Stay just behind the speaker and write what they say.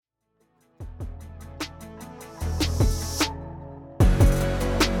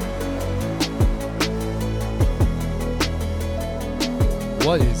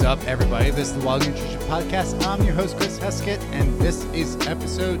What is up, everybody? This is the Wild Nutrition Podcast. I'm your host, Chris Heskett, and this is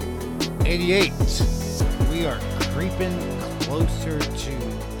episode 88. We are creeping closer to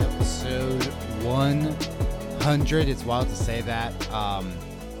episode 100. It's wild to say that.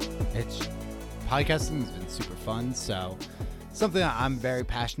 Podcasting has been super fun, so something that I'm very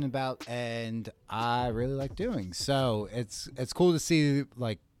passionate about and I really like doing. So it's cool to see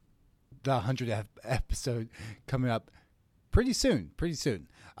like the 100th episode coming up pretty soon.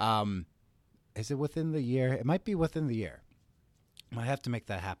 Is it within the year? It might be within the year. Might have to make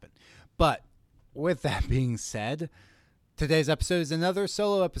that happen. But with that being said, today's episode is another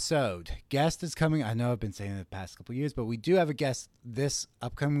solo episode. Guest is coming. I know I've been saying it the past couple of years, but we do have a guest this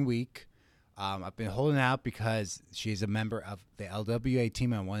upcoming week. I've been holding out because she's a member of the LWA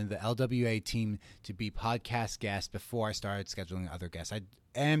team. I wanted the LWA team to be podcast guests before I started scheduling other guests. I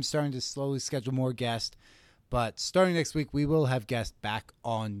am starting to slowly schedule more guests, but starting next week, we will have guests back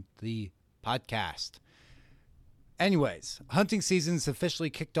on the podcast. Anyways, hunting season's officially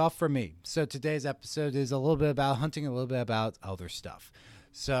kicked off for me. So today's episode is a little bit about hunting, a little bit about other stuff.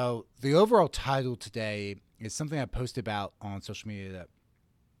 So the overall title today is something I posted about on social media.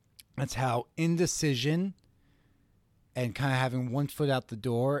 That's how indecision and kind of having one foot out the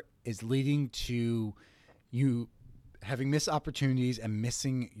door is leading to you having missed opportunities and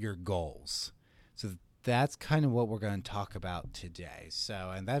missing your goals. So that's kind of what we're going to talk about today.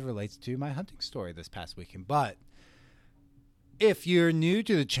 So, and that relates to my hunting story this past weekend. But if you're new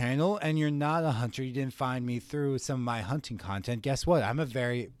to the channel and you're not a hunter, you didn't find me through some of my hunting content, guess what? I'm a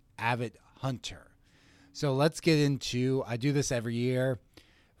very avid hunter. So let's get into, I do this every year,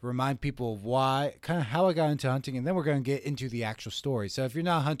 remind people of why, kind of how I got into hunting, and then we're going to get into the actual story. So if you're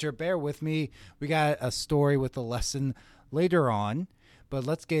not a hunter, bear with me. We got a story with a lesson later on, but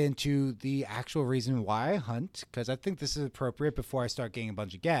let's get into the actual reason why I hunt, because I think this is appropriate before I start getting a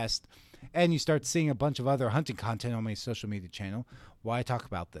bunch of guests and you start seeing a bunch of other hunting content on my social media channel, why I talk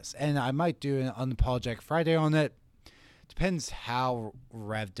about this. And I might do an Unapologetic Friday on it. Depends how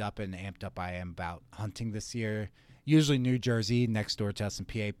revved up and amped up I am about hunting this year. Usually New Jersey, next door to us in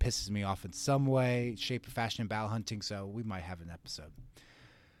PA, pisses me off in some way, shape, or fashion about hunting, so we might have an episode.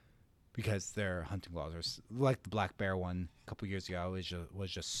 Because their hunting laws are, like the black bear one a couple years ago, was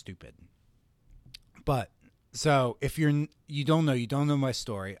just stupid. But, so, if you don't know my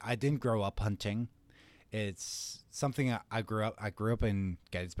story, I didn't grow up hunting. It's something I grew up in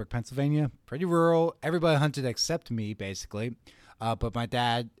Gettysburg, Pennsylvania, pretty rural. Everybody hunted except me, basically. But my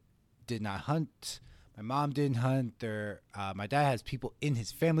dad did not hunt. My mom didn't hunt. My dad has people in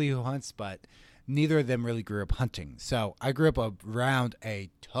his family who hunts, but neither of them really grew up hunting. So I grew up around a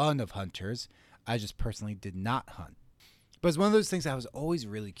ton of hunters. I just personally did not hunt. But it's one of those things I was always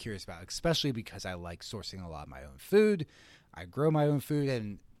really curious about, especially because I like sourcing a lot of my own food. I grow my own food,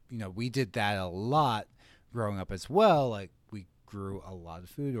 and we did that a lot growing up as well. Like we grew a lot of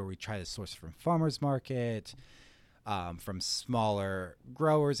food, or we try to source from farmers market, from smaller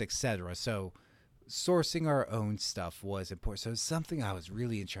growers, etc. So sourcing our own stuff was important. So it's something I was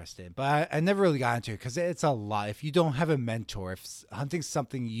really interested in, but I never really got into it because it's a lot. If you don't have a mentor, if hunting's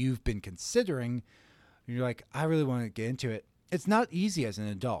something you've been considering, and you're like, I really want to get into it, it's not easy as an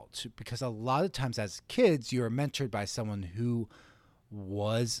adult because a lot of times as kids, you're mentored by someone who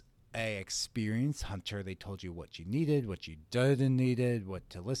was a experienced hunter. They told you what you needed, what you didn't needed, what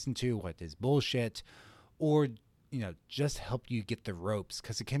to listen to, what is bullshit, or just help you get the ropes,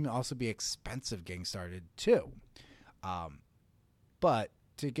 because it can also be expensive getting started too. But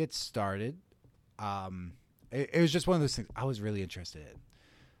to get started, it was just one of those things I was really interested in.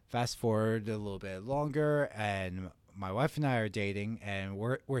 Fast forward a little bit longer, and my wife and I are dating, and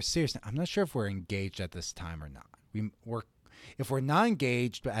we're serious. I'm not sure if we're engaged at this time or not. If we're not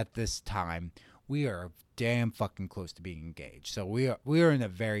engaged at this time, we are damn fucking close to being engaged. So we are in a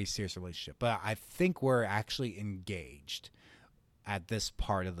very serious relationship. But I think we're actually engaged at this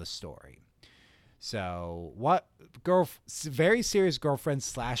part of the story. So very serious girlfriend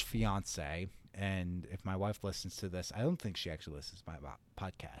 / fiance. And if my wife listens to this, I don't think she actually listens to my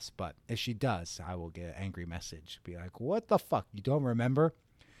podcast. But if she does, I will get an angry message. Be like, what the fuck? You don't remember?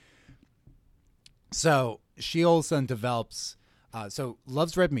 So she all of a sudden develops,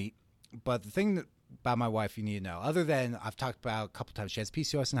 loves red meat. But the thing about my wife you need to know, other than I've talked about a couple times, she has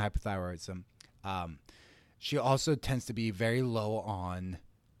PCOS and hypothyroidism. She also tends to be very low on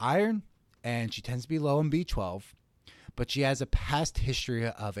iron, and she tends to be low on B12. But she has a past history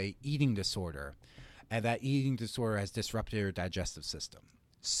of a eating disorder, and that eating disorder has disrupted her digestive system.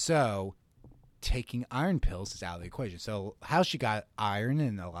 So taking iron pills is out of the equation. So how she got iron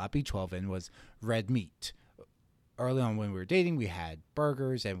and a lot of B12 in was red meat. early on when we were dating, we had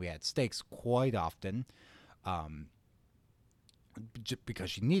burgers and we had steaks quite often,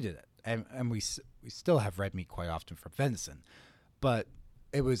 because she needed it, and we still have red meat quite often for venison, but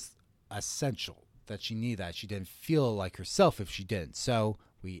it was essential that she needed that. She didn't feel like herself if she didn't, so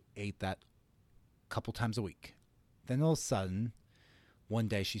we ate that a couple times a week. Then all of a sudden, one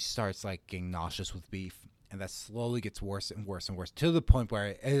day she starts like getting nauseous with beef, and that slowly gets worse and worse and worse to the point where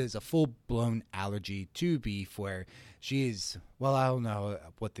it is a full-blown allergy to beef, where she is, well, I don't know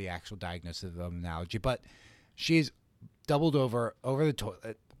what the actual diagnosis of an allergy, but she's doubled over the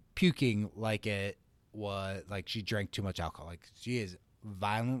toilet, puking like it was like she drank too much alcohol. Like she is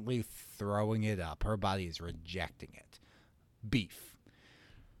violently throwing it up. Her body is rejecting it. Beef.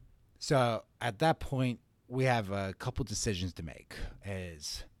 So at that point, we have a couple decisions to make.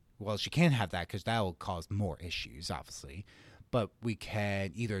 Well, she can't have that because that will cause more issues, obviously. But we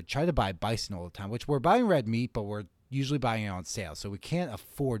can either try to buy bison all the time, which we're buying red meat, but we're usually buying it on sale. So we can't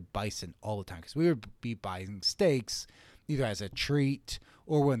afford bison all the time because we would be buying steaks either as a treat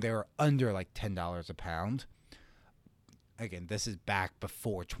or when they were under like $10 a pound. Again, this is back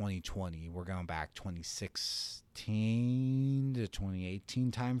before 2020. We're going back 2016 to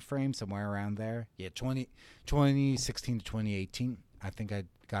 2018 time frame, somewhere around there. Yeah, 2016 to 2018. I think I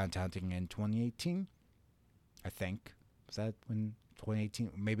got into hunting in 2018. I think. Was that when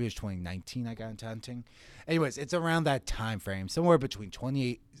 2018? Maybe it was 2019 I got into hunting. Anyways, it's around that time frame, somewhere between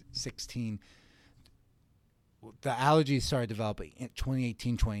 2016. The allergies started developing in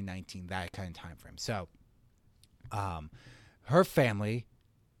 2018, 2019, that kind of time frame. So, her family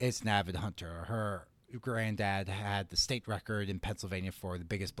is an avid hunter. Her granddad had the state record in Pennsylvania for the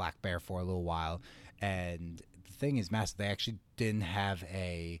biggest black bear for a little while. And the thing is massive. They actually didn't have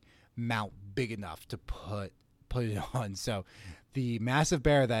a mount big enough to put it on. So the massive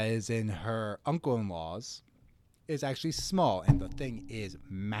bear that is in her uncle-in-law's is actually small, and the thing is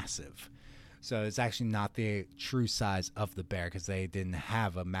massive. So it's actually not the true size of the bear because they didn't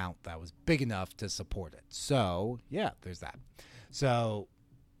have a mount that was big enough to support it. So, yeah, there's that. So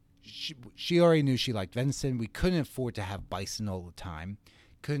she already knew she liked venison. We couldn't afford to have bison all the time.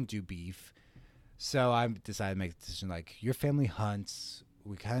 Couldn't do beef. So I decided to make the decision, like, your family hunts.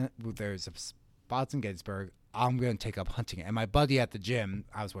 There's spots in Gettysburg. I'm going to take up hunting. And my buddy at the gym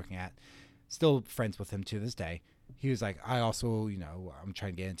I was working at, still friends with him to this day, he was like, I also, I'm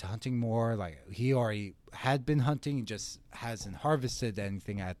trying to get into hunting more. Like, he already had been hunting and just hasn't harvested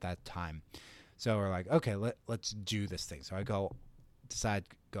anything at that time. So we're like, okay, let's do this thing. So I decide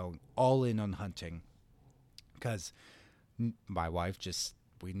going all in on hunting because my wife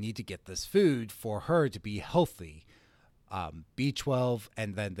we need to get this food for her to be healthy. B12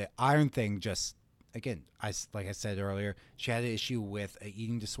 and then the iron thing just, again, like I said earlier, she had an issue with an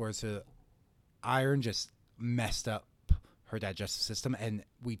eating disorder. So iron just messed up her digestive system, and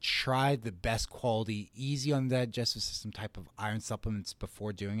we tried the best quality, easy on the digestive system type of iron supplements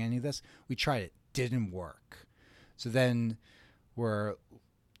before doing any of this. We tried it, didn't work. So then we're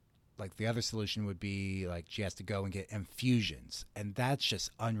like, the other solution would be like she has to go and get infusions, and that's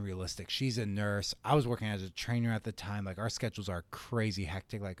just unrealistic. She's a nurse. I was working as a trainer at the time. Like, our schedules are crazy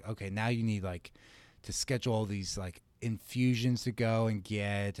hectic. Like, okay, now you need like to schedule all these like infusions to go and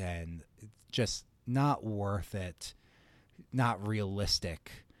get, and just not worth it, not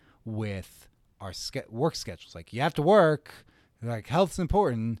realistic with our work schedules. Like, you have to work, like, health's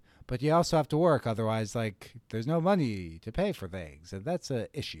important, but you also have to work, otherwise, like, there's no money to pay for things, and that's an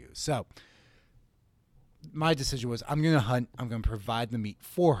issue. So my decision was, I'm going to hunt, I'm going to provide the meat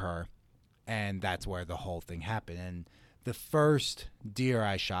for her, and that's where the whole thing happened. And the first deer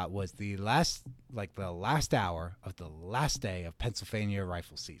I shot was the last hour of the last day of Pennsylvania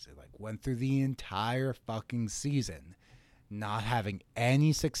rifle season. Like, went through the entire fucking season not having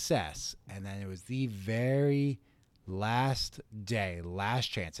any success, and then it was the very last day, last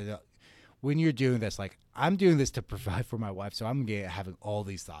chance. And when you're doing this, like, I'm doing this to provide for my wife, so I'm having all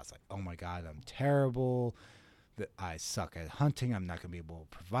these thoughts like, oh my God, I'm terrible, that I suck at hunting, I'm not going to be able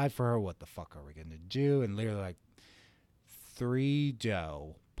to provide for her, what the fuck are we going to do? And literally, like, 3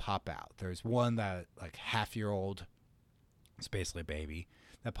 doe pop out. There's one that, like, half-year-old, it's basically a baby,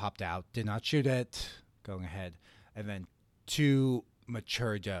 that popped out, did not shoot it, going ahead, and then 2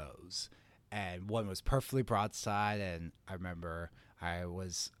 mature does, and one was perfectly broadside. And I remember I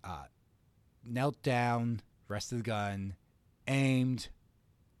was knelt down, rested the gun, aimed,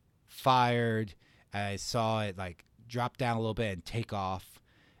 fired, and I saw it like drop down a little bit and take off.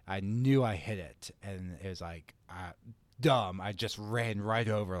 I knew I hit it, and it was like dumb. I just ran right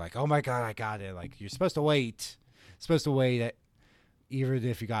over, like, oh my God, I got it. Like, you're supposed to wait even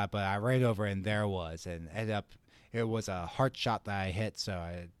if you got it, but I ran over, and there it was, and ended up It was a heart shot that I hit,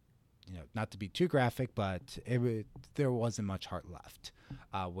 so not to be too graphic, but there wasn't much heart left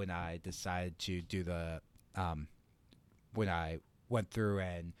when I decided to do when I went through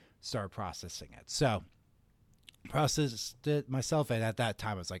and started processing it. So processed it myself, and at that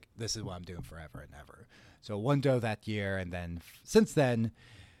time I was like, this is what I'm doing forever and ever. So one doe that year, and then since then,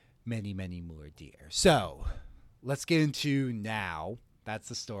 many more deer. So let's get into now. That's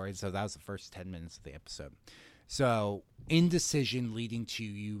the story. So that was the first 10 minutes of the episode. So indecision leading to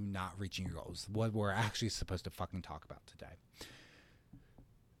you not reaching your goals, what we're actually supposed to fucking talk about today.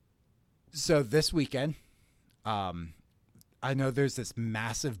 So this weekend, I know there's this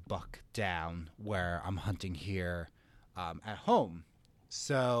massive buck down where I'm hunting here at home.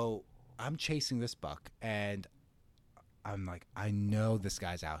 So I'm chasing this buck, and I'm like, I know this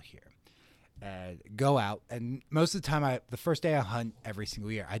guy's out here. And go out, and most of the time, the first day I hunt every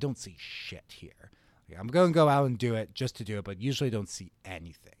single year, I don't see shit here. Like, I'm going to go out and do it just to do it, but usually don't see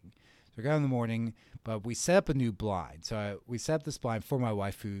anything. So we go in the morning, but we set up a new blind. So we set up this blind for my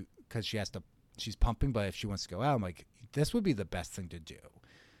wife, because she's pumping, but if she wants to go out, I'm like, this would be the best thing to do.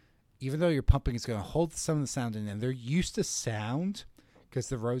 Even though you're pumping, it's going to hold some of the sound in, and they're used to sound because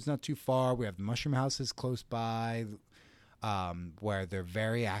the road's not too far. We have the mushroom houses close by, where they're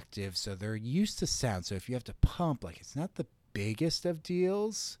very active, so they're used to sound. So if you have to pump, like, it's not the biggest of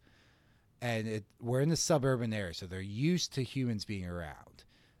deals, and we're in the suburban area, so they're used to humans being around.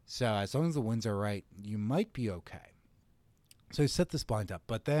 So as long as the winds are right, you might be okay. So I set this blind up,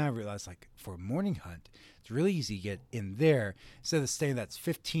 but then I realized, like, for a morning hunt, it's really easy to get in there instead of the stand that's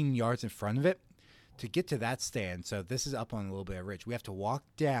 15 yards in front of it. To get to that stand, so this is up on a little bit of ridge, we have to walk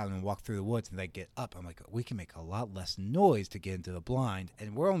down and walk through the woods and then get up. I'm like, we can make a lot less noise to get into the blind,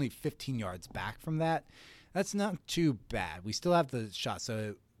 and we're only 15 yards back from that. That's not too bad. We still have the shot,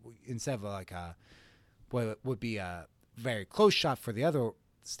 so instead of like what would be a very close shot for the other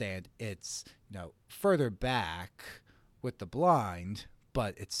stand, it's further back with the blind,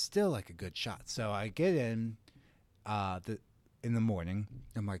 but it's still like a good shot. So I get in in the morning.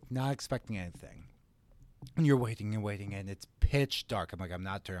 I'm like, not expecting anything. And you're waiting and waiting, and it's pitch dark. I'm like, I'm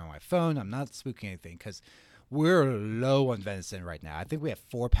not turning on my phone. I'm not spooking anything because we're low on venison right now. I think we have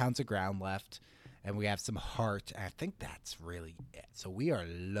 4 pounds of ground left, and we have some heart. And I think that's really it. So we are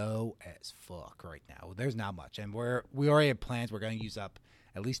low as fuck right now. There's not much, and we already have plans. We're going to use up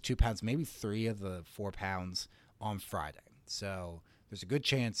at least 2 pounds, maybe 3 of the 4 pounds on Friday. So there's a good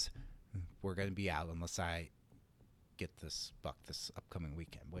chance we're going to be out unless I get this buck this upcoming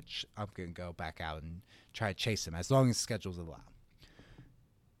weekend, which I'm going to go back out and try to chase him as long as schedules allow.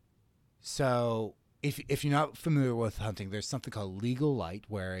 So if you're not familiar with hunting, there's something called legal light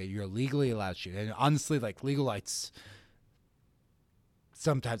where you're legally allowed to shoot. And honestly, like, legal lights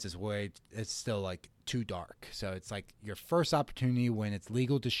sometimes it's still like too dark. So it's like your first opportunity when it's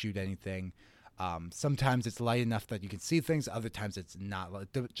legal to shoot anything. Sometimes it's light enough that you can see things. Other times it's not.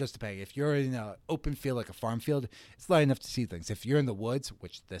 Just depending. If you're in an open field like a farm field, it's light enough to see things. If you're in the woods,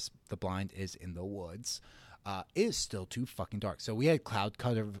 which the blind is in the woods, it is still too fucking dark. So we had cloud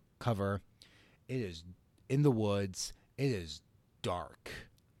cover. It is in the woods. It is dark.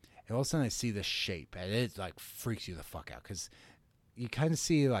 And all of a sudden I see this shape, and it like freaks you the fuck out because you kind of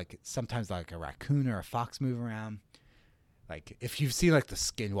see like sometimes like a raccoon or a fox move around. Like, if you've seen, like, the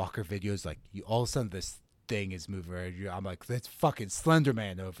Skinwalker videos, like, all of a sudden this thing is moving around you. I'm like, that's fucking Slender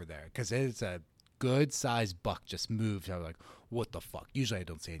Man over there. Because it's a good-sized buck just moved. I'm like, what the fuck? Usually I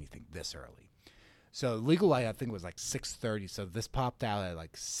don't see anything this early. So legal light, I think, was, like, 6:30. So this popped out at,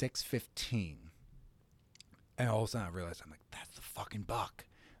 like, 6:15. And all of a sudden I realized, I'm like, that's the fucking buck.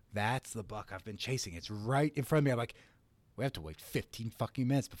 That's the buck I've been chasing. It's right in front of me. I'm like, we have to wait 15 fucking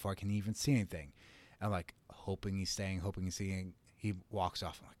minutes before I can even see anything. I'm like, hoping he's staying. He walks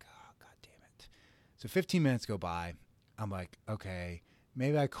off. I'm like, oh, God damn it. So 15 minutes go by. I'm like, okay,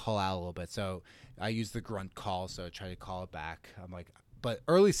 maybe I call out a little bit. So I use the grunt call, so I try to call it back. I'm like, but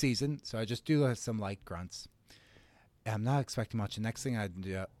early season, so I just do some light grunts. And I'm not expecting much. The next thing I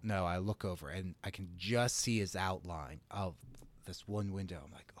know, I look over, and I can just see his outline of this one window.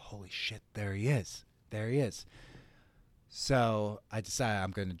 I'm like, holy shit, there he is. There he is. So I decided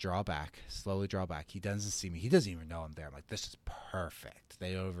I'm going to slowly draw back. He doesn't see me. He doesn't even know I'm there. I'm like, this is perfect.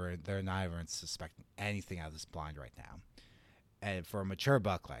 They're not even suspecting anything out of this blind right now. And for a mature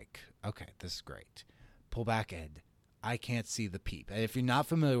buck, like, okay, this is great. Pull back, and I can't see the peep. And if you're not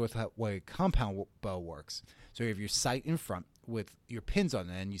familiar with how a compound bow works, so you have your sight in front with your pins on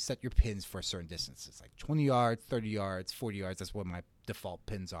it, and you set your pins for a certain distance. It's like 20 yards, 30 yards, 40 yards. That's what my default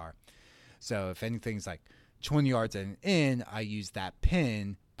pins are. So if anything's like 20 yards and in, I use that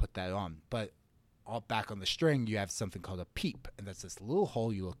pin, put that on. But all back on the string, you have something called a peep, and that's this little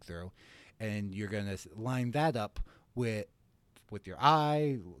hole you look through, and you're gonna line that up with your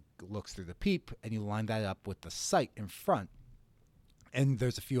eye, looks through the peep, and you line that up with the sight in front. And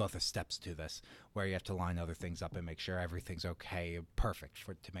there's a few other steps to this where you have to line other things up and make sure everything's okay, perfect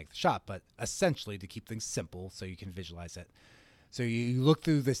to make the shot. But essentially, to keep things simple so you can visualize it. So you look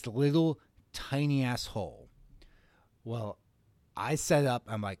through this little tiny ass hole. Well, I set up,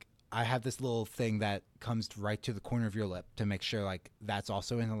 I'm like, I have this little thing that comes right to the corner of your lip to make sure like that's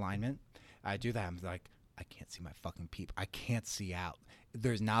also in alignment. I do that. I'm like, I can't see my fucking peep. I can't see out.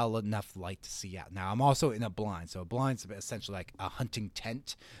 There's not enough light to see out. Now, I'm also in a blind. So a blind's essentially like a hunting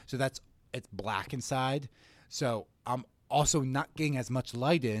tent. So it's black inside. So I'm also not getting as much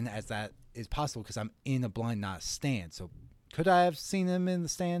light in as that is possible because I'm in a blind, not a stand. So could I have seen him in the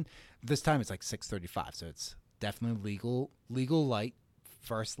stand? This time it's like 6:35. So it's definitely legal light.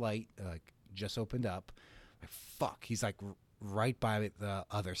 First light, like just opened up. Like, fuck. He's like right by the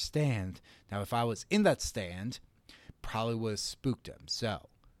other stand. Now, if I was in that stand, probably would have spooked him. So,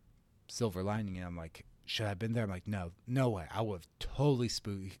 silver lining, and I'm like, should I have been there? I'm like, no way. I would have totally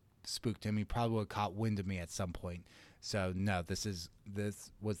spooked him. He probably would have caught wind of me at some point. So, no, this was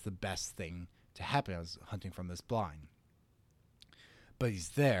the best thing to happen. I was hunting from this blind. But he's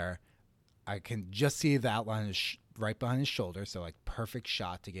there. I can just see the outline right behind his shoulder. So, like, perfect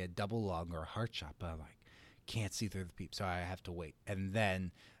shot to get a double lung or a heart shot. But I'm like, can't see through the peep. So I have to wait. And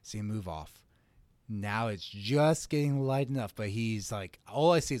then see him move off. Now it's just getting light enough, but he's like,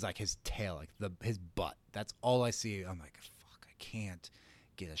 all I see is like his tail, like his butt. That's all I see. I'm like, fuck, I can't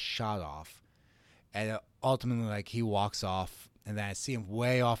get a shot off. And ultimately, like, he walks off, and then I see him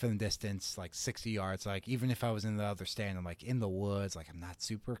way off in the distance, like 60 yards. Like, even if I was in the other stand, I'm like in the woods, like I'm not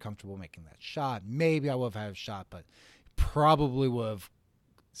super comfortable making that shot. Maybe I would have had a shot, but probably would have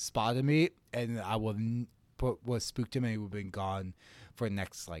spotted me, and I would have spooked him, and he would have been gone for the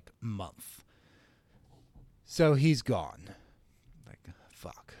next like month. So he's gone. Like,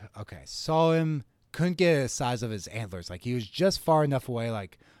 fuck. Okay. Saw him. Couldn't get the size of his antlers. Like, he was just far enough away,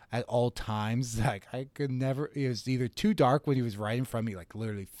 like, at all times. Like, I could never. It was either too dark when he was right in front of me, like,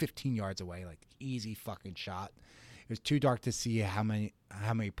 literally 15 yards away. Like, easy fucking shot. It was too dark to see how many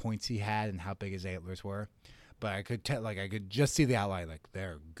points he had and how big his antlers were. But I could tell, like, I could just see the outline. Like,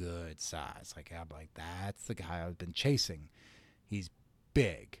 they're good size. Like, I'm like, that's the guy I've been chasing. He's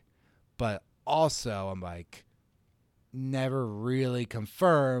big. But also, I'm like, never really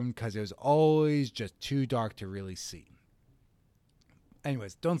confirmed because it was always just too dark to really see.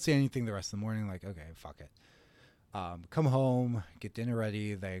 Anyways, don't see anything the rest of the morning. Like, okay, fuck it. Come home, get dinner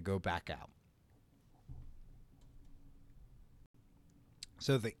ready, they go back out.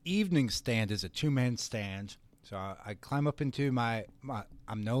 So the evening stand is a 2-man stand. So I climb up into my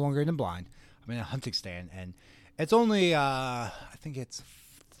I'm no longer in a blind. I'm in a hunting stand, and it's only, I think it's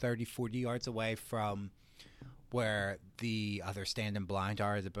 30, 40 yards away from where the other stand and blind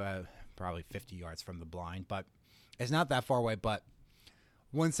are. Is about probably 50 yards from the blind, but it's not that far away. But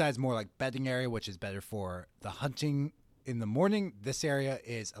one side's more like bedding area, which is better for the hunting in the morning. This area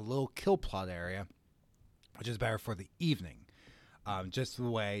is a little kill plot area, which is better for the evening. Just the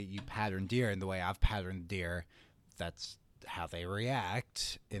way you pattern deer and the way I've patterned deer, that's how they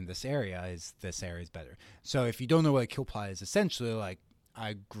react in this area. Is this area is better. So if you don't know what a kill plot is, essentially like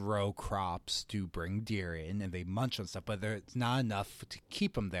I grow crops to bring deer in, and they munch on stuff, but it's not enough to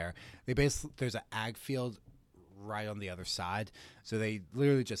keep them there. There's an ag field right on the other side, so they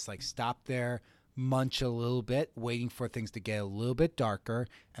literally just like stop there, munch a little bit, waiting for things to get a little bit darker,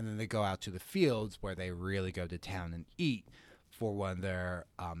 and then they go out to the fields where they really go to town and eat. For when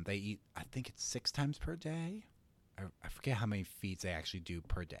they eat, I think it's 6 times per day. I forget how many feeds they actually do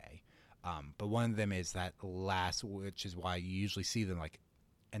per day. But one of them is that last, which is why you usually see them like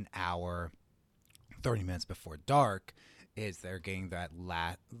an hour, 30 minutes before dark, is they're getting that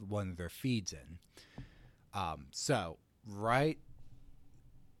one of their feeds in. So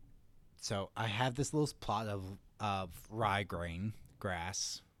I have this little plot of rye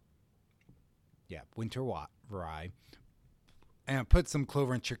grass. Yeah, winter rye. And I put some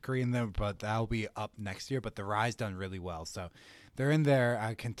clover and chicory in there, but that'll be up next year. But the rye's done really well. So they're in there.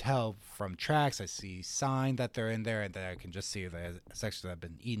 I can tell from tracks. I see sign that they're in there, and then I can just see the sections that have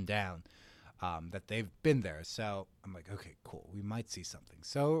been eaten down, that they've been there. So I'm like, okay, cool. We might see something.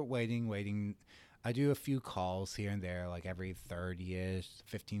 So we're waiting. I do a few calls here and there, like every 30-ish,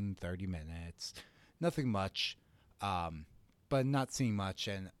 15, 30 minutes. Nothing much, but not seeing much.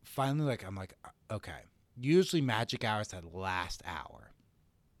 And finally, like, I'm like, okay. Usually magic hours that last hour.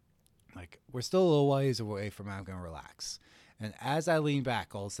 Like, we're still a little ways away from I'm going to relax. And as I lean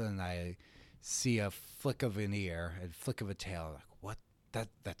back, all of a sudden I see a flick of an ear and flick of a tail. Like, what?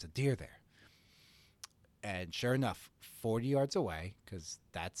 That's a deer there. And sure enough, 40 yards away, because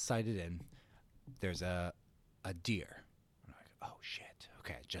that's sighted in, there's a deer. I'm like, oh shit.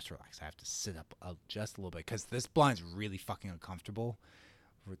 Okay, just relax. I have to sit up just a little bit because this blind's really fucking uncomfortable.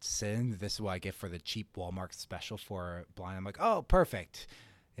 Sitting, this is what I get for the cheap Walmart special for blind. I'm like, oh, perfect.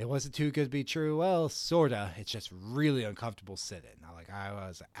 It wasn't too good to be true. Well, sorta. It's just really uncomfortable sitting. I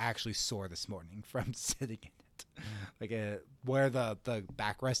was actually sore this morning from sitting in it. Like where the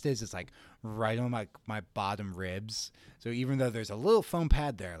backrest is, it's like right on my bottom ribs. So even though there's a little foam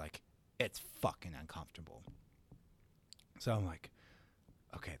pad there, like it's fucking uncomfortable. So I'm like,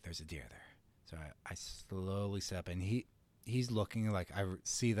 okay, there's a deer there. So I slowly sit up, and he's looking. Like I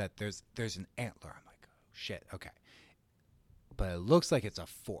see that there's an antler. I'm like, oh shit, okay. But it looks like it's a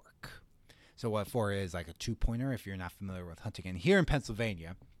fork. So what fork is, like a 2-pointer, if you're not familiar with hunting. And here in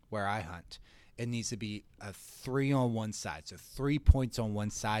Pennsylvania, where I hunt, it needs to be a 3 on one side. So 3 points on one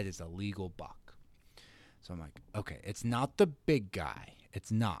side is a legal buck. So I'm like, okay, it's not the big guy.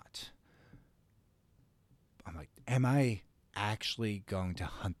 It's not. I'm like, am I actually going to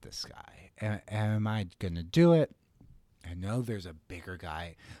hunt this guy? Am I going to do it? I know there's a bigger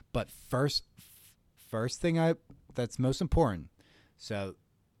guy, but first thing that's most important. So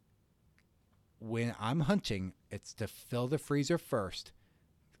when I'm hunting, it's to fill the freezer first,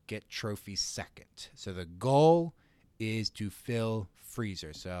 get trophies second. So the goal is to fill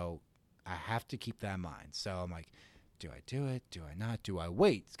freezer. So I have to keep that in mind. So I'm like, do I do it? Do I not? Do I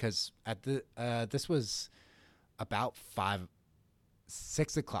wait? Because at this was about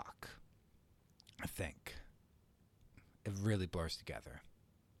 6 o'clock, I think. It really blurs together.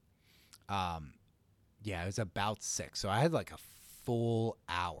 Yeah, it was about 6. So I had like a full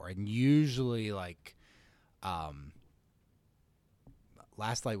hour, and usually like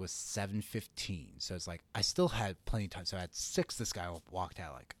last light was 7:15. So it's like I still had plenty of time. So at 6, this guy walked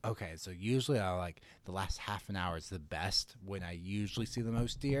out. Like, okay, so usually I like the last half an hour is the best when I usually see the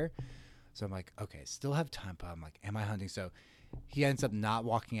most deer. So I'm like, okay, still have time, but I'm like, am I hunting? So he ends up not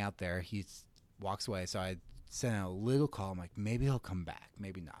walking out there. He walks away. So I sent out a little call. I'm like, maybe he'll come back,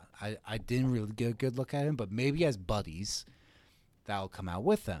 maybe not. I didn't really get a good look at him, but maybe he has buddies that'll come out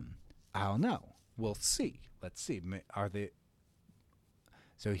with him. I don't know. We'll see. Let's see. Are they?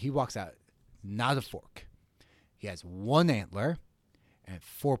 So he walks out, not a fork. He has 1 antler and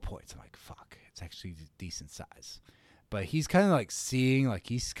 4 points. I'm like, fuck, it's actually a decent size. But he's kind of like seeing, like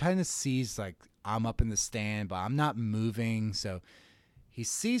he kind of sees like I'm up in the stand, but I'm not moving. So he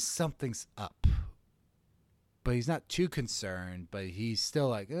sees something's up. But he's not too concerned, but he's still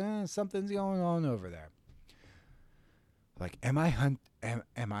like, something's going on over there. Like, am I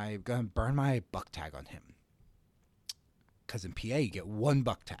going to burn my buck tag on him? Because in PA, you get 1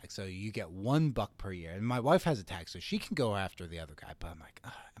 buck tag. So you get 1 buck per year. And my wife has a tag, so she can go after the other guy. But I'm like,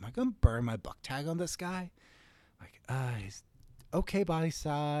 am I going to burn my buck tag on this guy? Like, he's okay body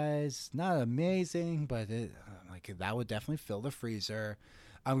size, not amazing, but like that would definitely fill the freezer.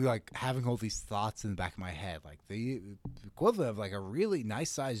 I'm like having all these thoughts in the back of my head, like the equivalent of like a really nice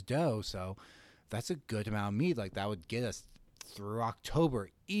sized doe. So that's a good amount of meat. Like that would get us through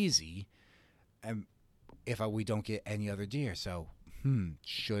October easy. And if we don't get any other deer. So,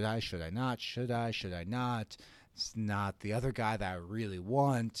 should I not? Should I not? It's not the other guy that I really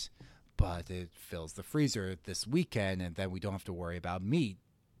want, but it fills the freezer this weekend, and then we don't have to worry about meat.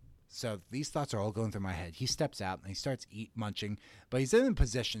 So these thoughts are all going through my head. He steps out and he starts munching, but he's in a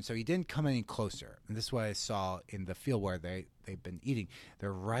position, so he didn't come any closer. And this is what I saw in the field where they've been eating.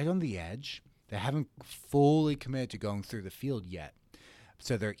 They're right on the edge. They haven't fully committed to going through the field yet.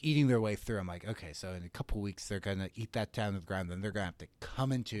 So they're eating their way through. I'm like, okay, so in a couple of weeks, they're going to eat that down to the ground. Then they're going to have to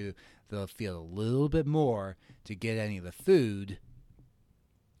come into the field a little bit more to get any of the food,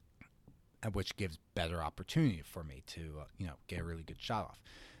 which gives better opportunity for me to, get a really good shot off.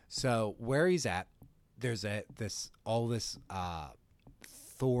 So where he's at, there's this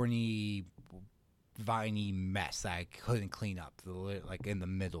thorny, viney mess that I couldn't clean up, like in the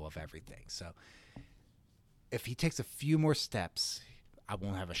middle of everything. So if he takes a few more steps, I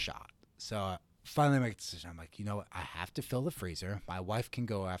won't have a shot. So finally I make a decision. I'm like, you know what? I have to fill the freezer. My wife can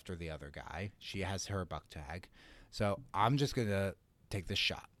go after the other guy. She has her buck tag. So I'm just going to take this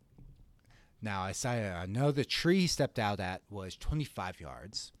shot. Now, I know the tree he stepped out at was 25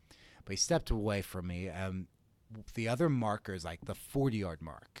 yards, but he stepped away from me. The other marker is like the 40-yard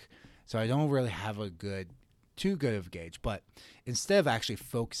mark. So I don't really have too good of a gauge. But instead of actually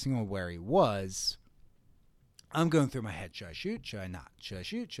focusing on where he was, I'm going through my head. Should I shoot? Should I not? Should I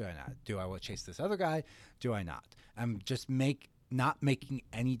shoot? Should I not? Do I want to chase this other guy? Do I not? I'm just not making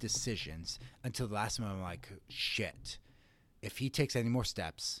any decisions until the last moment. I'm like, shit, if he takes any more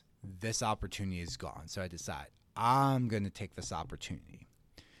steps, this opportunity is gone. So I decide I'm going to take this opportunity.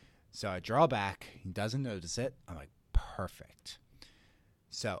 So I draw back. He doesn't notice it. I'm like, perfect.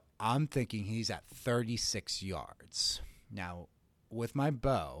 So I'm thinking he's at 36 yards. Now, with my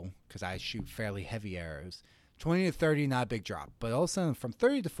bow, because I shoot fairly heavy arrows, 20 to 30, not a big drop. But all of a sudden, from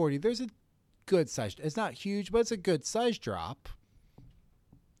 30 to 40, there's a good size. It's not huge, but it's a good size drop.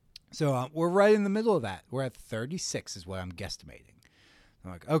 So we're right in the middle of that. We're at 36 is what I'm guesstimating.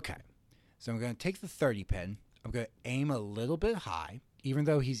 I'm like, okay. So I'm going to take the 30 pin. I'm going to aim a little bit high, even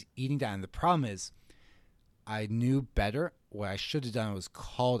though he's eating down. And the problem is, I knew better. What I should have done was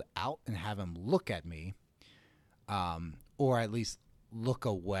called out and have him look at me, or at least look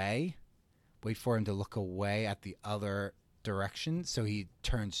away. Wait for him to look away at the other direction so he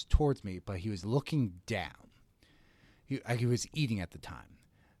turns towards me, but he was looking down. He was eating at the time.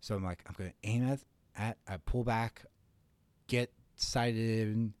 So I'm like, I'm going to aim at I pull back, get sighted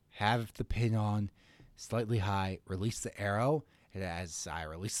in, have the pin on, slightly high, release the arrow. And as I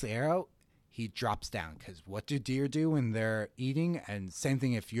release the arrow, he drops down. Because what do deer do when they're eating? And same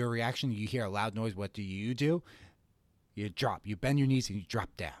thing, if your reaction, you hear a loud noise, what do? You drop. You bend your knees and you drop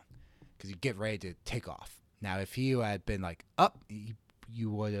down. Because you get ready to take off. Now, if he had been like up,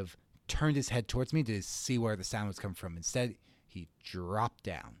 you would have turned his head towards me to see where the sound was coming from. Instead, he dropped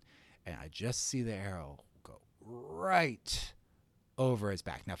down. And I just see the arrow go right over his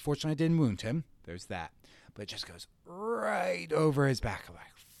back. Now, fortunately, I didn't wound him. There's that. But it just goes right over his back. I'm like,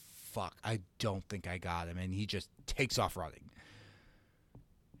 fuck, I don't think I got him. And he just takes off running.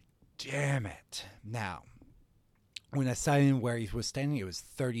 Damn it. Now, when I sighted him where he was standing, it was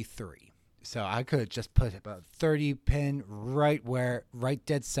 33. So I could have just put about 30 pin right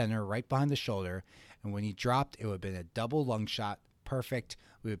dead center, right behind the shoulder. And when he dropped, it would have been a double lung shot. Perfect.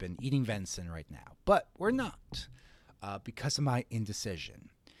 We would have been eating venison right now. But we're not because of my indecision.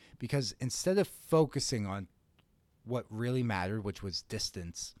 Because instead of focusing on what really mattered, which was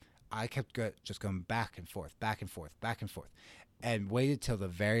distance, I kept just going back and forth, back and forth, back and forth, and waited till the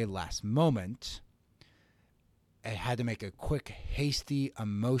very last moment. I had to make a quick, hasty,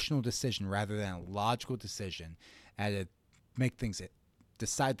 emotional decision rather than a logical decision. I had to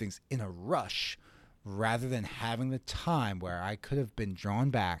decide things in a rush rather than having the time where I could have been drawn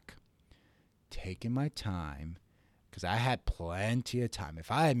back, taking my time, because I had plenty of time.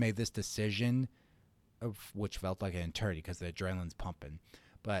 If I had made this decision, which felt like an eternity because the adrenaline's pumping,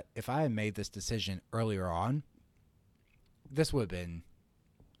 but if I had made this decision earlier on, this would have been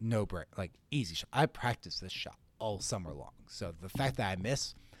no break, like easy shot. I practiced this shot all summer long. So the fact that I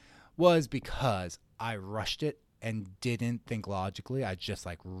missed was because I rushed it and didn't think logically. I just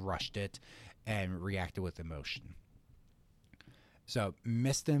rushed it and reacted with emotion. So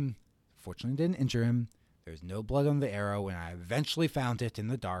missed him. Fortunately didn't injure him. There's no blood on the arrow, and I eventually found it in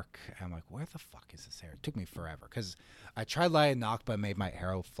the dark. And I'm like, where the fuck is this arrow? It took me forever because I tried light and knock, but I made my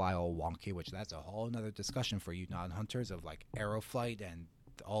arrow fly all wonky, which that's a whole nother discussion for you non-hunters of arrow flight and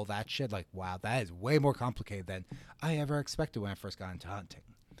all that shit. Wow, that is way more complicated than I ever expected when I first got into hunting.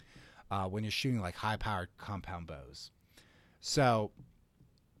 When you're shooting high-powered compound bows. So,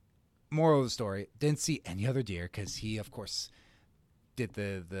 moral of the story, didn't see any other deer because he, of course, did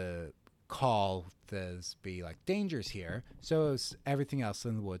the call to be dangers here. So everything else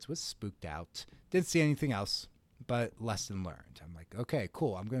in the woods was spooked out. Didn't see anything else, but lesson learned. I'm like, okay,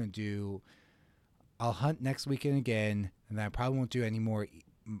 cool. I'll hunt next weekend again, and then I probably won't do any more.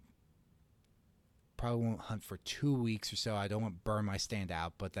 Probably won't hunt for 2 weeks or so. I don't want to burn my stand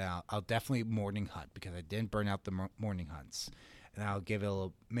out, but then I'll definitely morning hunt because I didn't burn out the morning hunts. And I'll give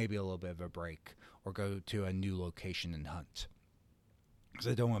it maybe a little bit of a break or go to a new location and hunt. Because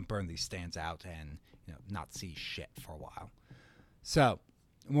I don't want to burn these stands out and not see shit for a while. So,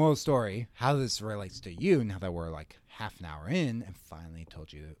 moral of the story, how this relates to you now that we're half an hour in and finally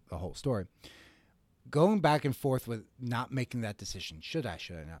told you the whole story. Going back and forth with not making that decision. Should I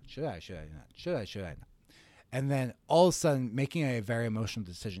not? Should I not? And then all of a sudden making a very emotional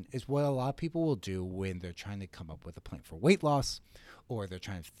decision is what a lot of people will do when they're trying to come up with a plan for weight loss or they're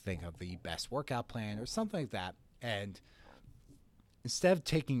trying to think of the best workout plan or something like that. And instead of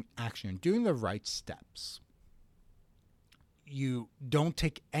taking action and doing the right steps, you don't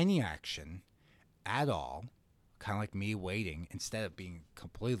take any action at all, kind of like me waiting, instead of being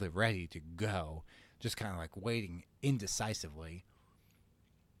completely ready to go, just kind of waiting indecisively.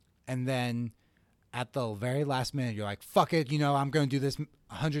 And then at the very last minute, you're like, fuck it, I'm going to do this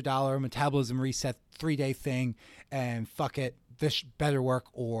 $100 metabolism reset 3-day thing, and fuck it, this better work,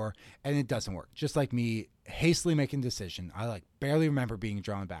 and it doesn't work. Just like me hastily making a decision. I like barely remember being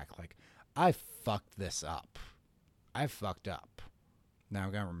drawn back. Like, I fucked this up. I fucked up. Now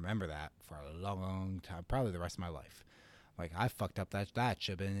I'm going to remember that for a long, long time, probably the rest of my life. Like, I fucked up that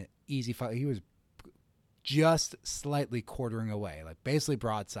should have been an easy fuck. He was just slightly quartering away, like basically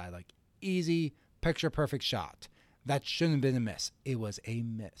broadside, like easy, picture perfect shot. That shouldn't have been a miss. It was a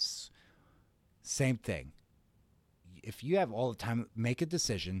miss. Same thing. If you have all the time, make a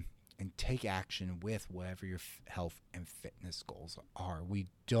decision and take action with whatever your health and fitness goals are. We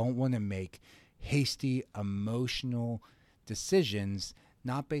don't want to make hasty, emotional decisions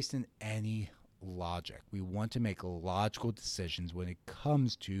not based on any logic. We want to make logical decisions when it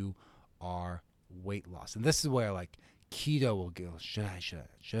comes to our weight loss. And this is where like keto will go, should.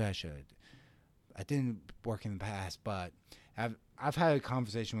 I didn't work in the past, but I've had a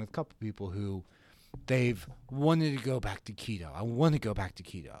conversation with a couple people who they've wanted to go back to keto. I want to go back to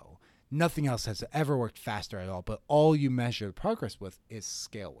keto. Nothing else has ever worked faster at all, but all you measure the progress with is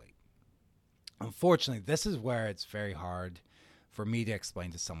scale weight. Unfortunately, this is where it's very hard for me to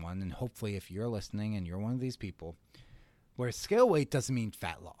explain to someone, and hopefully if you're listening and you're one of these people, where scale weight doesn't mean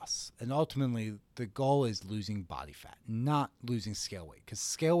fat loss. And ultimately, the goal is losing body fat, not losing scale weight. Because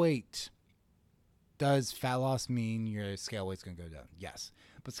scale weight, does fat loss mean your scale weight's going to go down? Yes.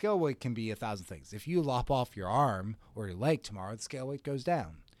 But scale weight can be 1,000 things. If you lop off your arm or your leg tomorrow, the scale weight goes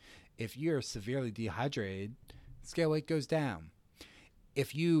down. If you're severely dehydrated, scale weight goes down.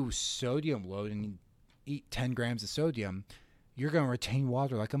 If you sodium load and eat 10 grams of sodium, you're going to retain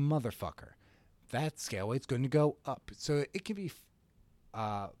water like a motherfucker. That scale weight's going to go up. So it can be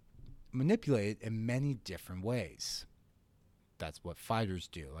manipulated in many different ways. That's what fighters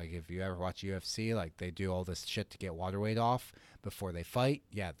do. Like if you ever watch UFC, like they do all this shit to get water weight off before they fight.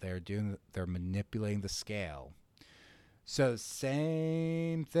 Yeah, they're manipulating the scale. So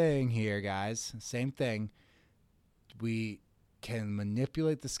same thing here, guys. Same thing. We can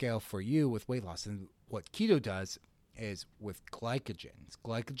manipulate the scale for you with weight loss. And what keto does is with glycogen.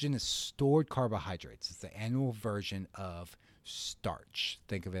 Glycogen is stored carbohydrates. It's the annual version of starch.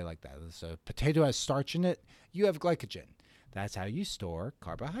 Think of it like that. So a potato has starch in it. You have glycogen. That's how you store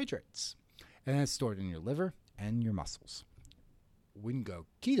carbohydrates. And it's stored in your liver and your muscles. When you go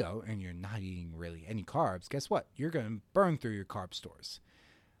keto and you're not eating really any carbs, guess what? You're going to burn through your carb stores.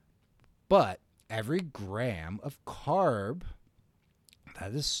 But every gram of carb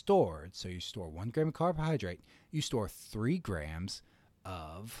that is stored, so you store 1 gram of carbohydrate, you store 3 grams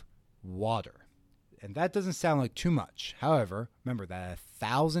of water. And that doesn't sound like too much. However, remember that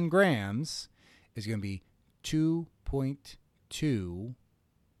 1,000 grams is going to be 2.2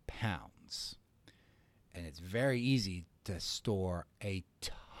 pounds. And it's very easy to store a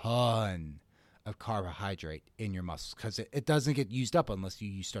ton of carbohydrate in your muscles because it doesn't get used up unless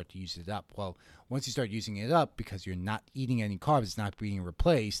you start to use it up. Well, once you start using it up because you're not eating any carbs, it's not being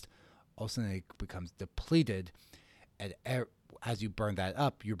replaced, all of a sudden it becomes depleted. And as you burn that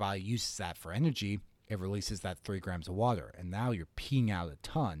up, your body uses that for energy. It releases that 3 grams of water. And now you're peeing out a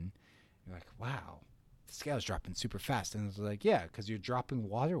ton. You're like, wow, the scale's dropping super fast. And it's like, yeah, because you're dropping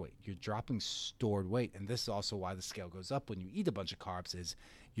water weight. You're dropping stored weight. And this is also why the scale goes up when you eat a bunch of carbs is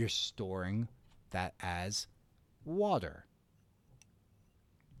you're storing that as water.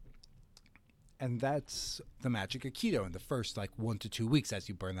 And that's the magic of keto. In the first 1 to 2 weeks as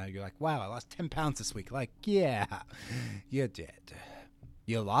you burn that, you're like, wow, I lost 10 pounds this week. Like, yeah, you did.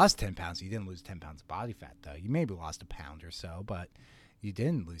 You lost 10 pounds. You didn't lose 10 pounds of body fat, though. You maybe lost a pound or so, but you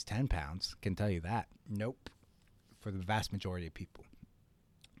didn't lose 10 pounds. Can tell you that. Nope. For the vast majority of people.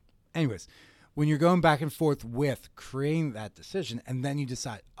 Anyways, when you're going back and forth with creating that decision, and then you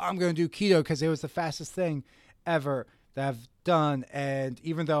decide, I'm going to do keto because it was the fastest thing ever that I've done, and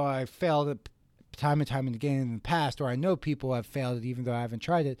even though I failed it time and time and again in the past, or I know people have failed it even though I haven't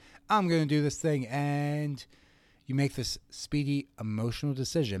tried it, I'm going to do this thing, and you make this speedy emotional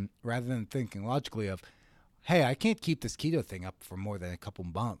decision rather than thinking logically of, hey, I can't keep this keto thing up for more than a couple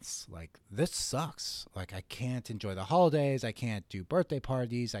months. Like, this sucks. Like, I can't enjoy the holidays. I can't do birthday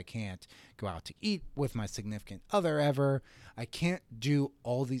parties. I can't go out to eat with my significant other ever. I can't do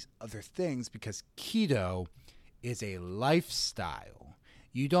all these other things because keto is a lifestyle.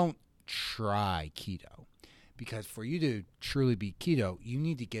 You don't try keto. Because for you to truly be keto, you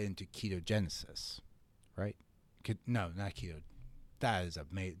need to get into ketogenesis, right? No, not keto. That is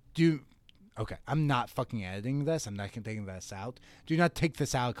okay, I'm not fucking editing this. I'm not taking this out. Do not take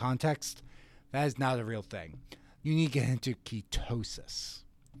this out of context. That is not a real thing. You need to get into ketosis.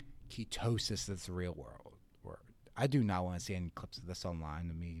 Ketosis is the real word. I do not want to see any clips of this online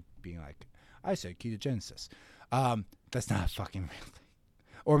of me being like, I said ketogenesis. That's not a fucking real thing.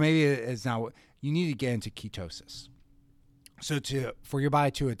 Or maybe it's not. You need to get into ketosis. So for your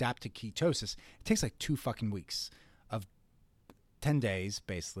body to adapt to ketosis, it takes like 2 fucking weeks of 10 days,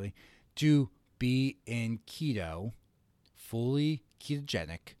 basically, to be in keto, fully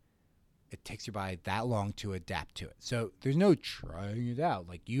ketogenic. It takes your body that long to adapt to it. So there's no trying it out.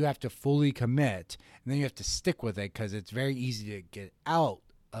 Like, you have to fully commit, and then you have to stick with it, because it's very easy to get out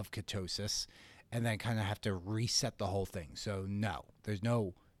of ketosis and then kind of have to reset the whole thing. So no, there's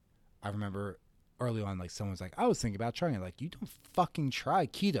no, I remember early on, like, someone was like, I was thinking about trying it. Like, you don't fucking try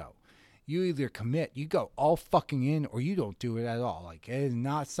keto. You either commit, you go all fucking in, or you don't do it at all. Like, it is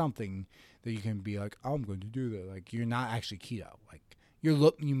not something that you can be like, oh, I'm going to do that. Like, you're not actually keto. Like,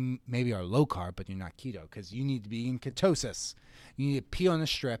 you maybe are low carb, but you're not keto, because you need to be in ketosis. You need to pee on a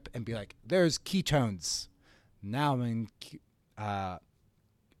strip and be like, there's ketones. Now I'm in a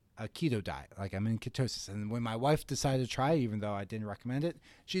keto diet. Like, I'm in ketosis. And when my wife decided to try it, even though I didn't recommend it,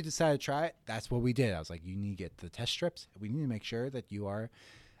 she decided to try it. That's what we did. I was like, you need to get the test strips. We need to make sure that you are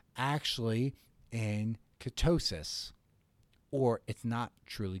actually in ketosis, or it's not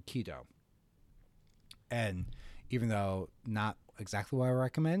truly keto. And even though not exactly what I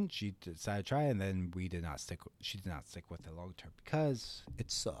recommend, she decided to try it, and then she did not stick with it long term, because it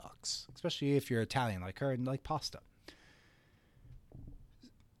sucks, especially if you're Italian like her and like pasta.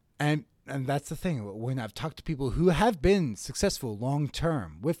 And that's the thing. When I've talked to people who have been successful long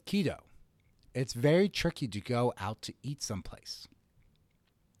term with keto, it's very tricky to go out to eat someplace.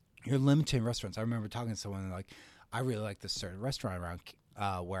 You're limited in restaurants. I remember talking to someone like, I really like this certain restaurant around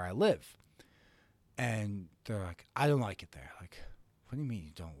where I live. And they're like, I don't like it there. Like, what do you mean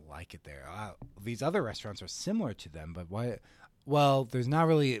you don't like it there? These other restaurants are similar to them, but why? Well, there's not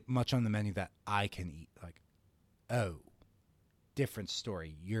really much on the menu that I can eat. Like, oh, different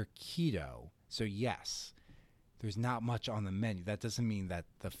story. You're keto, so yes, there's not much on the menu. That doesn't mean that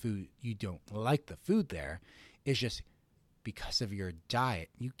the food, you don't like the food there. It's just because of your diet,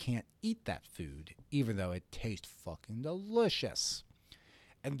 you can't eat that food, even though it tastes fucking delicious.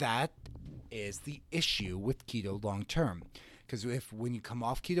 And that is the issue with keto long term. Because when you come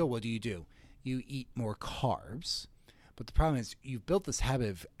off keto, what do? You eat more carbs. But the problem is, you've built this habit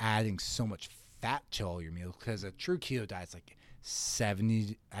of adding so much fat to all your meals, because a true keto diet is like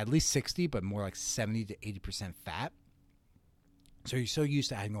 70, at least 60, but more like 70 to 80% fat. So you're so used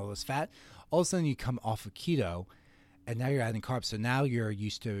to adding all this fat. All of a sudden you come off of keto, and now you're adding carbs. So now you're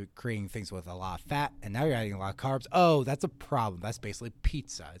used to creating things with a lot of fat, and now you're adding a lot of carbs. Oh, that's a problem. That's basically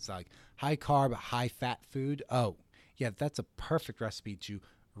pizza. It's like high carb, high fat food. Oh, yeah, that's a perfect recipe to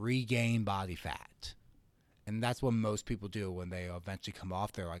regain body fat. And that's what most people do when they eventually come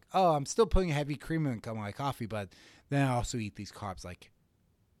off. They're like, oh, I'm still putting heavy cream in my coffee, but then I also eat these carbs. Like,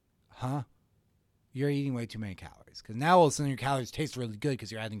 huh? You're eating way too many calories. Because now all of a sudden your calories taste really good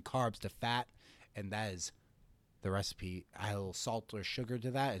because you're adding carbs to fat, and that is the recipe. Add a little salt or sugar to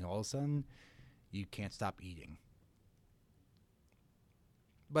that, and all of a sudden you can't stop eating.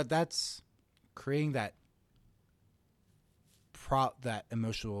 But that's creating that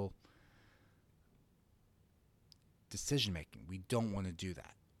emotional decision making. We don't want to do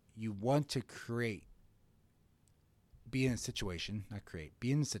that. You want to be in a situation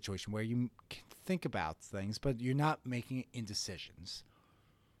where you can think about things, but you're not making indecisions.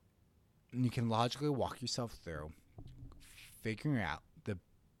 And you can logically walk yourself through figuring out the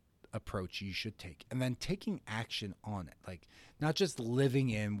approach you should take, and then taking action on it. Like, not just living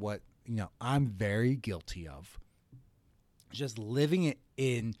in what, I'm very guilty of, just living it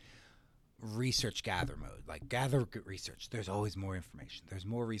in research gather mode. Like, gather research. There's always more information. There's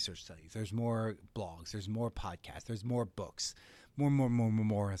more research studies. There's more blogs. There's more podcasts. There's more books.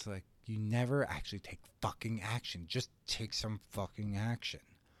 More. It's like, you never actually take fucking action. Just take some fucking action.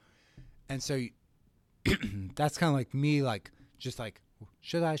 And so that's kind of like me, like, just like,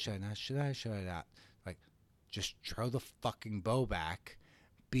 should I not? Like, just throw the fucking bow back,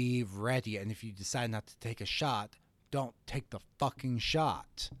 be ready, and if you decide not to take a shot, don't take the fucking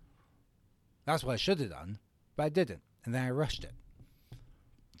shot. That's what I should have done, but I didn't, and then I rushed it.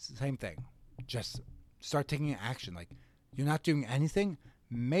 It's the same thing. Just start taking action. Like, you're not doing anything,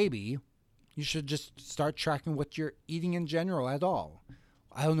 maybe you should just start tracking what you're eating in general at all.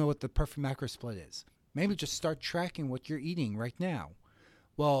 I don't know what the perfect macro split is. Maybe just start tracking what you're eating right now.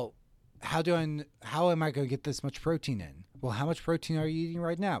 Well, how am I going to get this much protein in? Well, how much protein are you eating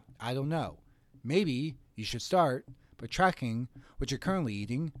right now? I don't know. Maybe you should start by tracking what you're currently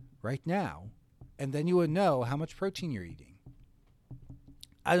eating right now, and then you would know how much protein you're eating.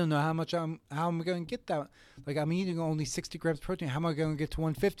 I don't know how am I going to get that. Like, I'm eating only 60 grams protein. How am I going to get to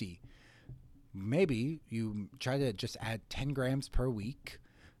 150? maybe you try to just add 10 grams per week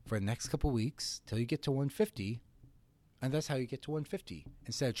for the next couple weeks till you get to 150. And that's how you get to 150.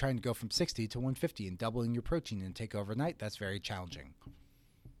 Instead of trying to go from 60 to 150 and doubling your protein intake overnight, that's very challenging.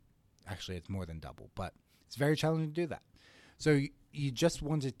 Actually, it's more than double, but it's very challenging to do that. So you just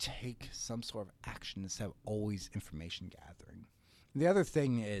want to take some sort of action instead of always information gathering. The other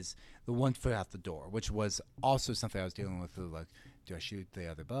thing is the 1 foot out the door, which was also something I was dealing with. Like, do I shoot the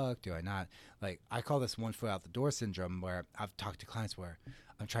other buck? Do I not? Like, I call this 1 foot out the door syndrome, where I've talked to clients where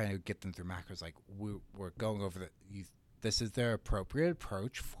I'm trying to get them through macros. Like, we're going over this is their appropriate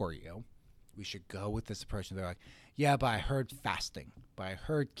approach for you. We should go with this approach. And they're like, yeah, but I heard fasting, but I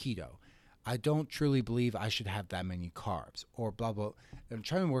heard keto. I don't truly believe I should have that many carbs, or blah, blah. I'm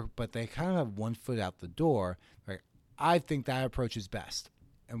trying to work, but they kind of have 1 foot out the door. Like, I think that approach is best.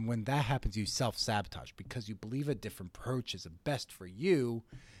 And when that happens, you self-sabotage because you believe a different approach is the best for you,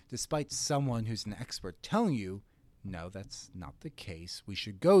 despite someone who's an expert telling you, no, that's not the case. We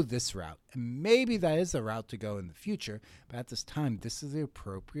should go this route. And maybe that is the route to go in the future, but at this time, this is the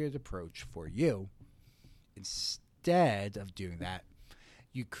appropriate approach for you. Instead of doing that,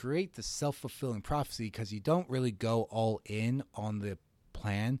 you create the self-fulfilling prophecy because you don't really go all in on the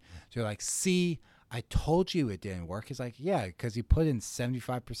plan. So you're like, see, I told you it didn't work. It's like, yeah, because you put in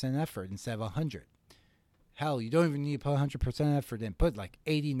 75% effort instead of 100. Hell, you don't even need to put 100% effort in. Put like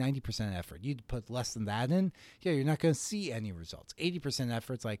 80, 90% effort. You'd put less than that in. Yeah, you're not going to see any results. 80%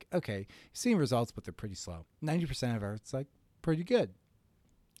 effort's like, okay, you're seeing results, but they're pretty slow. 90% of effort's like, pretty good.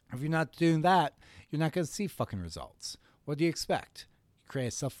 If you're not doing that, you're not going to see fucking results. What do you expect? You create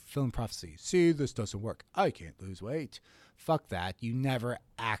a self-fulfilling prophecy. See, this doesn't work. I can't lose weight. Fuck that. You never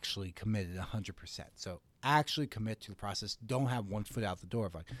actually committed 100%. So actually commit to the process. Don't have 1 foot out the door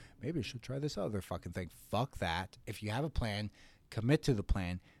of like, maybe I should try this other fucking thing. Fuck that. If you have a plan, commit to the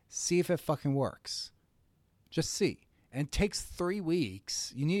plan. See if it fucking works. Just see. And it takes 3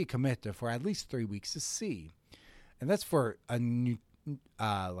 weeks. You need to commit to for at least 3 weeks to see. And that's for a new,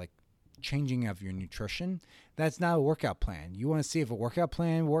 like changing of your nutrition. That's not a workout plan. You want to see if a workout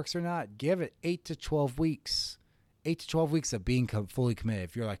plan works or not. Give it 8 to 12 weeks. 8 to 12 weeks of being fully committed.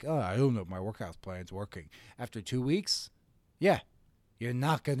 If you're like, oh, I don't know if my workout plan's working. After 2 weeks, yeah, you're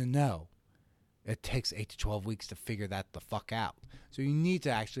not going to know. It takes 8 to 12 weeks to figure that the fuck out. So you need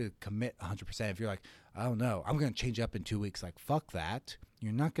to actually commit 100%. If you're like, I don't know, I'm going to change up in 2 weeks. Like, fuck that.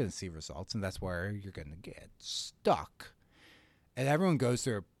 You're not going to see results, and that's where you're going to get stuck. And everyone goes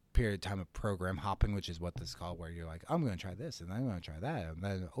through a period of time of program hopping, which is what this is called, where you're like, I'm going to try this, and I'm going to try that, and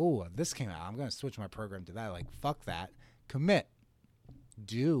then, oh, this came out, I'm going to switch my program to that. Like, fuck that. Commit.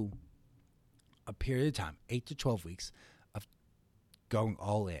 Do a period of time, 8 to 12 weeks of going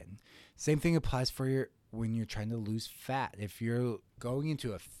all in. Same thing applies for when you're trying to lose fat. If you're going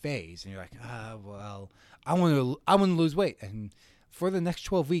into a phase and you're like, well, I want to lose weight, and for the next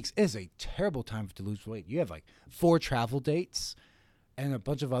 12 weeks is a terrible time to lose weight. You have like 4 travel dates and a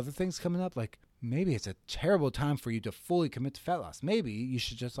bunch of other things coming up. Like, maybe it's a terrible time for you to fully commit to fat loss. Maybe you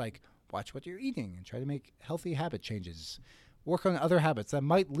should just like watch what you're eating and try to make healthy habit changes. Work on other habits that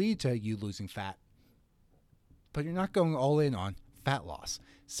might lead to you losing fat, but you're not going all in on fat loss.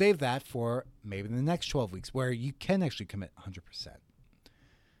 Save that for maybe the next 12 weeks where you can actually commit 100%.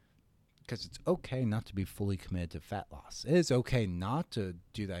 Because it's okay not to be fully committed to fat loss. It is okay not to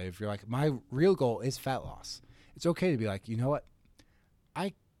do that. If you're like, my real goal is fat loss, it's okay to be like, you know what?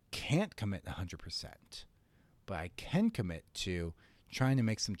 I can't commit 100%, but I can commit to trying to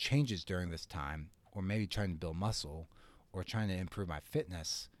make some changes during this time, or maybe trying to build muscle, or trying to improve my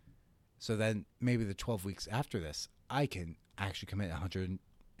fitness. So then maybe the 12 weeks after this, I can actually commit 100%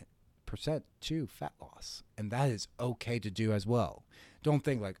 to fat loss. And that is okay to do as well. Don't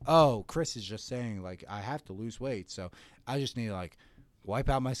think like, oh, Chris is just saying like I have to lose weight, so I just need to like wipe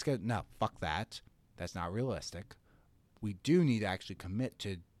out my schedule. No, fuck that. That's not realistic. We do need to actually commit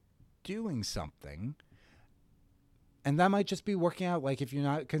to doing something. And that might just be working out. Like if you're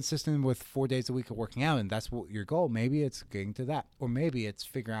not consistent with 4 days a week of working out and that's what your goal, maybe it's getting to that. Or maybe it's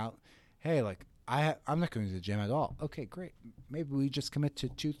figuring out, hey, like I'm not going to the gym at all. Okay, great. Maybe we just commit to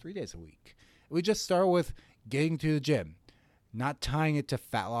 2-3 days a week. We just start with getting to the gym, not tying it to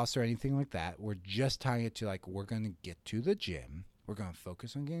fat loss or anything like that. We're just tying it to like, we're going to get to the gym. We're going to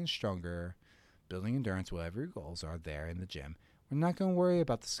focus on getting stronger, building endurance, whatever your goals are there in the gym. We're not going to worry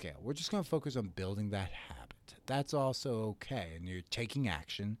about the scale. We're just going to focus on building that habit. That's also okay. And you're taking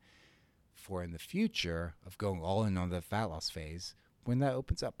action for in the future of going all in on the fat loss phase when that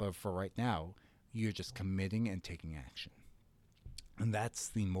opens up. But for right now, you're just committing and taking action. And that's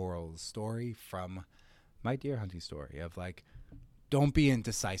the moral of the story from my deer hunting story of like, don't be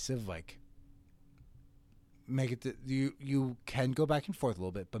indecisive. Like, make it. You can go back and forth a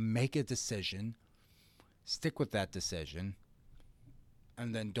little bit, but make a decision. Stick with that decision,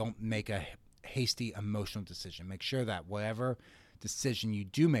 and then don't make a hasty emotional decision. Make sure that whatever decision you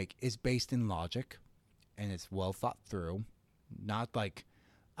do make is based in logic, and it's well thought through. Not like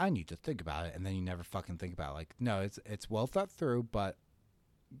I need to think about it, and then you never fucking think about it. Like, no, it's well thought through, but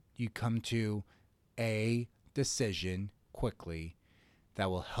you come to a decision quickly that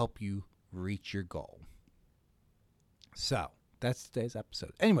will help you reach your goal. So that's today's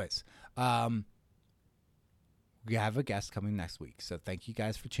episode. Anyways, we have a guest coming next week. So thank you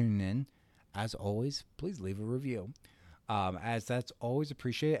guys for tuning in. As always, please leave a review, as that's always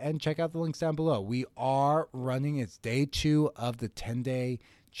appreciated. And check out the links down below. We are running, it's day 2 of the 10-day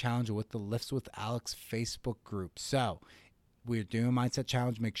challenge with the Lifts with Alex Facebook group. So we're doing a mindset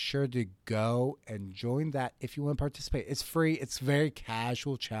challenge. Make sure to go and join that if you want to participate. It's free. It's a very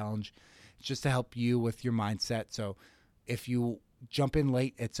casual challenge. It's just to help you with your mindset. So if you jump in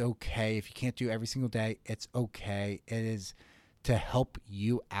late, it's okay. If you can't do every single day, it's okay. It is to help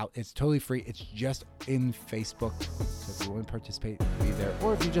you out. It's totally free. It's just in Facebook. So if you want to participate, be there.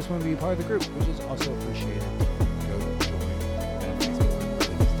 Or if you just want to be part of the group, which is also appreciated.